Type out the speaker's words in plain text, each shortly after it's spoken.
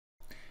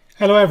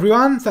Hello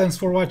everyone, thanks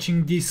for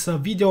watching this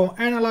video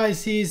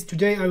analysis.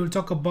 Today I will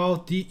talk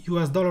about the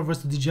US dollar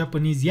versus the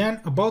Japanese yen,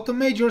 about a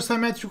major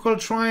symmetrical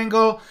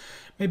triangle.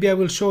 Maybe I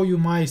will show you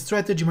my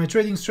strategy, my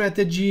trading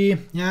strategy,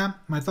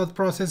 my thought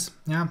process,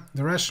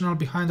 the rationale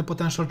behind the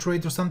potential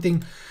trade or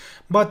something.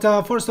 But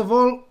first of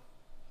all,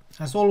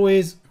 as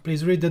always,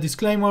 please read the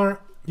disclaimer.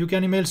 You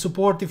can email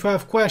support if you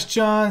have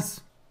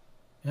questions,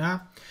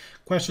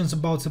 questions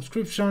about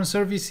subscription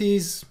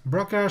services,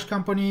 brokerage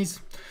companies.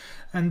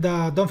 And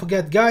don't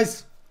forget,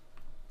 guys,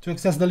 to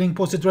access the link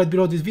posted right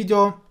below this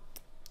video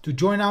to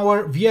join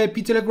our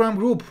VIP Telegram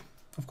group.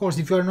 Of course,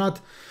 if you're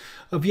not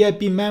a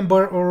VIP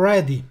member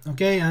already,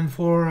 okay, and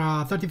for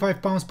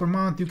 £35 per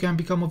month you can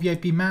become a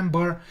VIP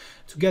member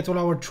to get all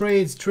our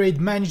trades,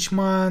 trade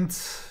management,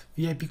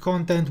 VIP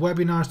content,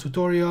 webinars,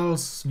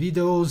 tutorials,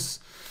 videos,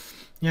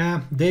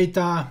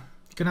 data,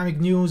 economic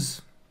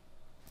news.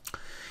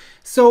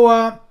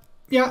 So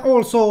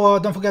also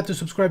don't forget to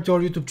subscribe to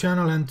our YouTube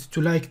channel and to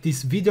like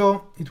this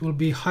video. It will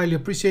be highly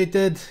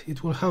appreciated.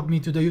 It will help me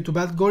to the YouTube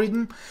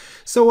algorithm.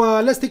 So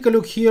let's take a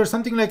look here.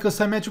 Something like a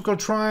symmetrical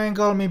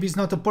triangle. Maybe it's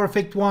not a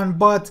perfect one,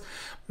 but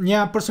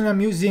personally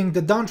I'm using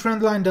the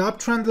downtrend line, the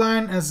uptrend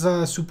line as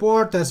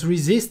support, as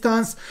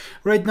resistance.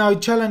 Right now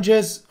it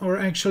challenges, or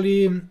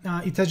actually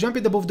it has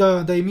jumped above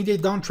the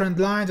immediate downtrend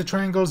line, the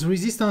triangle's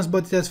resistance,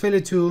 but it has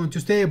failed to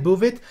stay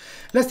above it.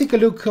 Let's take a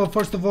look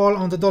first of all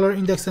on the dollar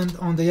index and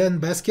on the yen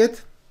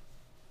basket.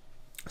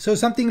 So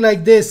something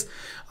like this.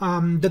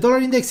 The dollar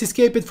index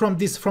escaped from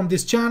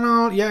this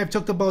channel. I've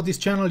talked about this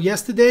channel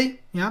yesterday.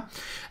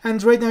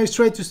 And right now it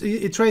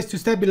tries to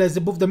stabilize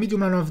above the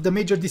medium line of the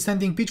major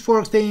descending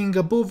pitchfork, staying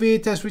above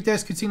it. As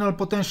retest could signal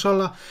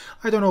potential,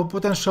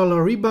 potential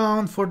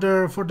rebound,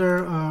 further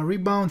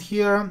rebound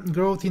here,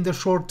 growth in the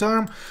short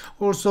term.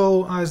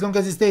 Also, as long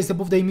as it stays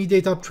above the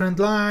immediate uptrend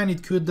line,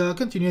 it could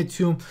continue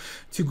to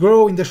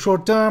grow in the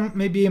short term,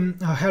 maybe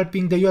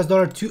helping the US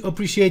dollar to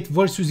appreciate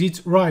versus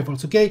its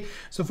rivals. Okay,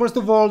 so first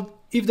of all,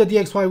 if the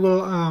DXY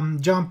will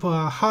jump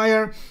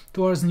higher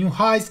towards new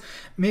highs,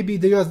 maybe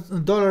the US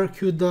dollar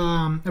could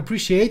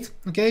appreciate,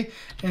 okay?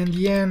 And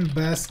yen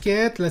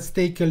basket, let's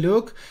take a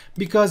look,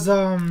 because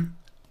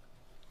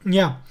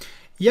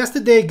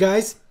yesterday,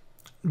 guys,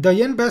 the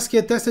yen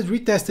basket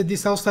retested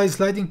this outside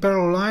sliding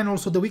parallel line,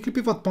 also the weekly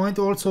pivot point,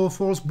 also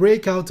false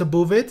breakout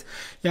above it,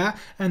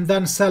 and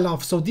then sell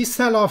off. So this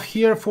sell off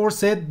here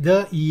forced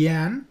the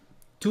yen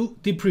to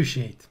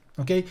depreciate.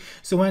 Okay,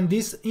 so when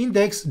this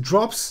index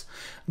drops,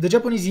 the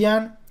Japanese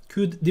yen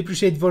could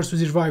depreciate versus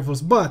its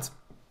rivals. But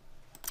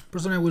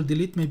personally, I will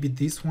delete maybe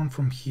this one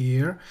from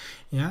here.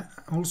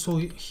 Also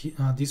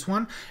this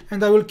one,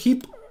 and I will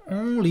keep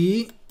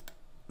only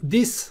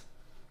this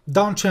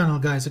down channel,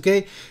 guys.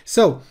 Okay,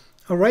 so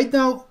right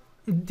now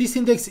this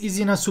index is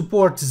in a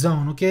support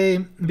zone, okay,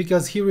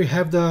 because here we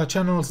have the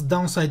channel's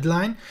downside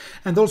line,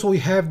 and also we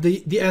have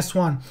the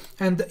S1,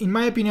 and in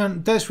my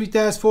opinion, test,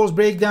 retest, false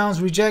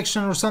breakdowns,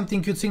 rejection or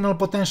something could signal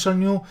potential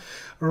new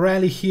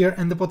rally here,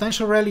 and the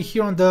potential rally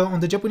here on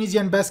the Japanese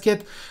yen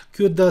basket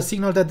could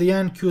signal that the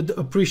yen could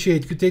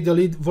appreciate, could take the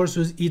lead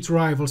versus its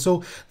rival.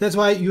 So that's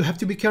why you have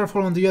to be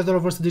careful on the US dollar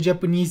versus the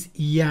Japanese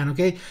yen,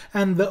 okay?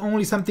 And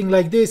only something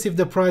like this, if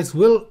the price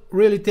will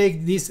really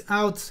take this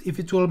out, if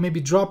it will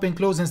maybe drop and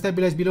close and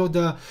stabilize below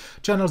the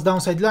channel's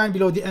downside line,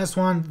 below the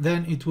S1,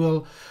 then it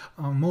will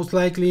most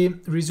likely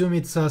resume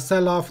its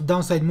sell-off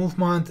downside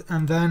movement,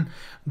 and then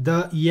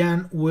the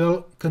yen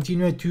will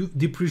continue to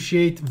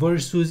depreciate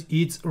versus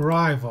its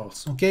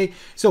rivals. Okay,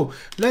 so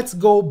let's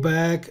go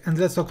back and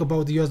let's talk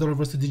about the US dollar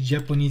versus the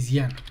Japanese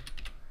yen.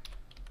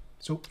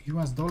 So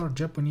US dollar,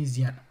 Japanese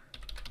yen.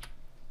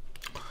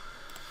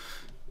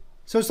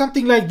 So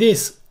something like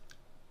this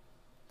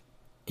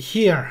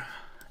here,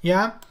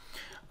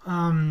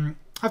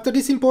 after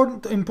this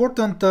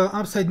important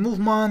upside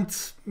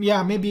movement,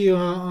 maybe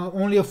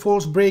only a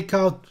false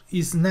breakout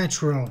is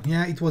natural.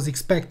 It was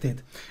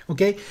expected.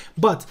 Okay,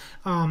 but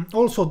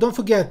also don't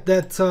forget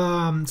that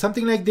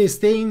something like this,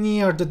 staying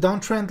near the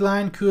downtrend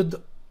line, could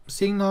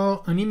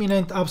signal an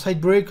imminent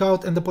upside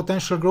breakout and the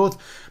potential growth,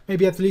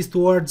 maybe at least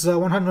towards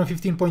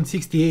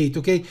 115.68.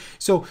 okay,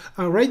 so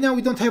right now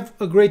we don't have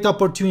a great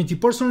opportunity.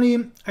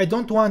 Personally, I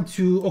don't want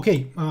to,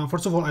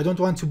 first of all, I don't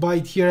want to buy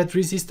it here at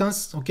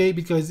resistance, okay,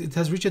 because it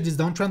has reached this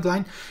downtrend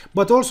line,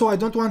 but also I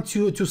don't want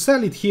to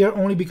sell it here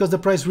only because the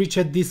price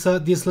reached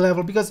this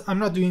level, because I'm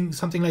not doing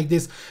something like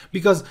this,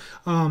 because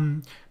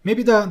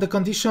maybe the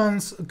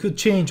conditions could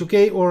change,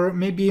 okay, or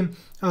maybe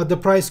the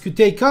price could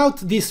take out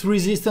this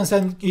resistance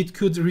and it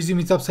could resume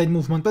its upside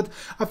movement. But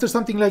after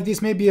something like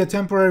this, maybe a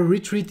temporary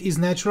retreat is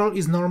natural,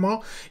 is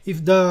normal,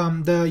 if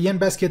the yen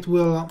basket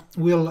will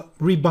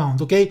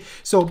rebound. Okay,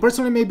 so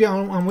personally, maybe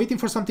I'm waiting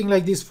for something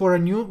like this for a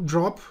new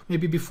drop,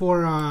 maybe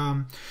before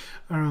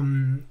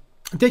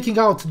taking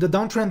out the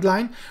downtrend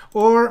line,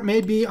 or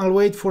maybe I'll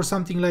wait for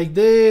something like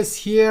this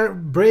here,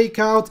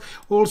 breakout,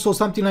 also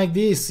something like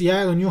this,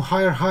 a new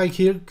higher high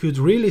here could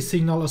really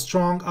signal a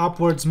strong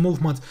upwards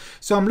movement.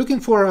 So I'm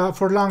looking for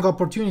long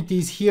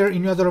opportunities here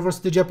in US dollar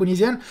versus the Japanese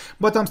yen,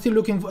 but I'm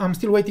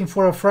still waiting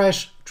for a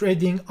fresh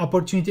trading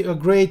opportunity, a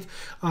great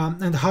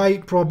and high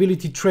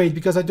probability trade,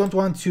 because I don't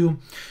want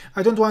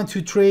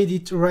to trade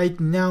it right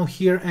now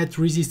here at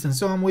resistance.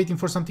 So I'm waiting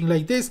for something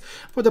like this,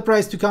 for the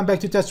price to come back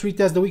to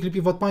retest the weekly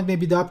pivot point,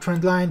 maybe the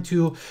uptrend line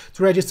to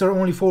register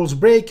only false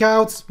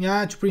breakouts,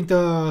 yeah, to print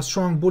a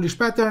strong bullish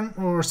pattern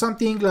or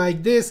something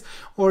like this,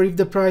 or if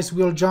the price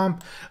will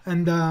jump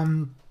and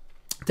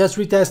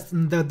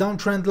retest the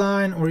downtrend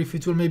line, or if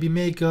it will maybe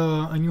make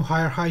a new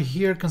higher high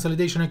here,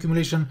 consolidation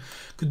accumulation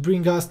could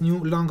bring us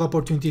new long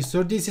opportunities.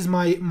 So this is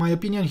my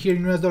opinion here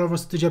in US dollar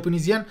versus the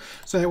Japanese yen.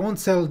 So I won't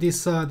sell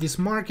this this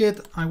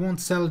market, I won't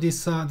sell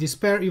this this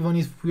pair even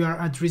if we are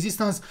at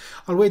resistance.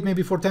 I'll wait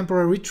maybe for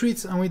temporary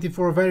retreats. I'm waiting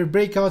for very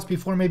breakouts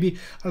before maybe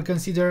I'll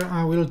consider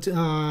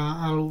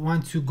I'll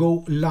want to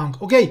go long.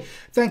 Okay,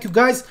 thank you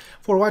guys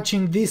for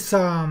watching this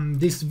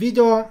this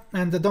video,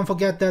 and don't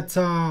forget that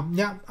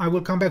yeah, I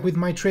will come back with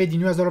my trade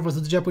in US dollar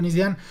versus the Japanese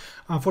yen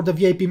for the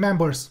VIP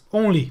members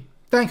only.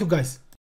 Thank you guys.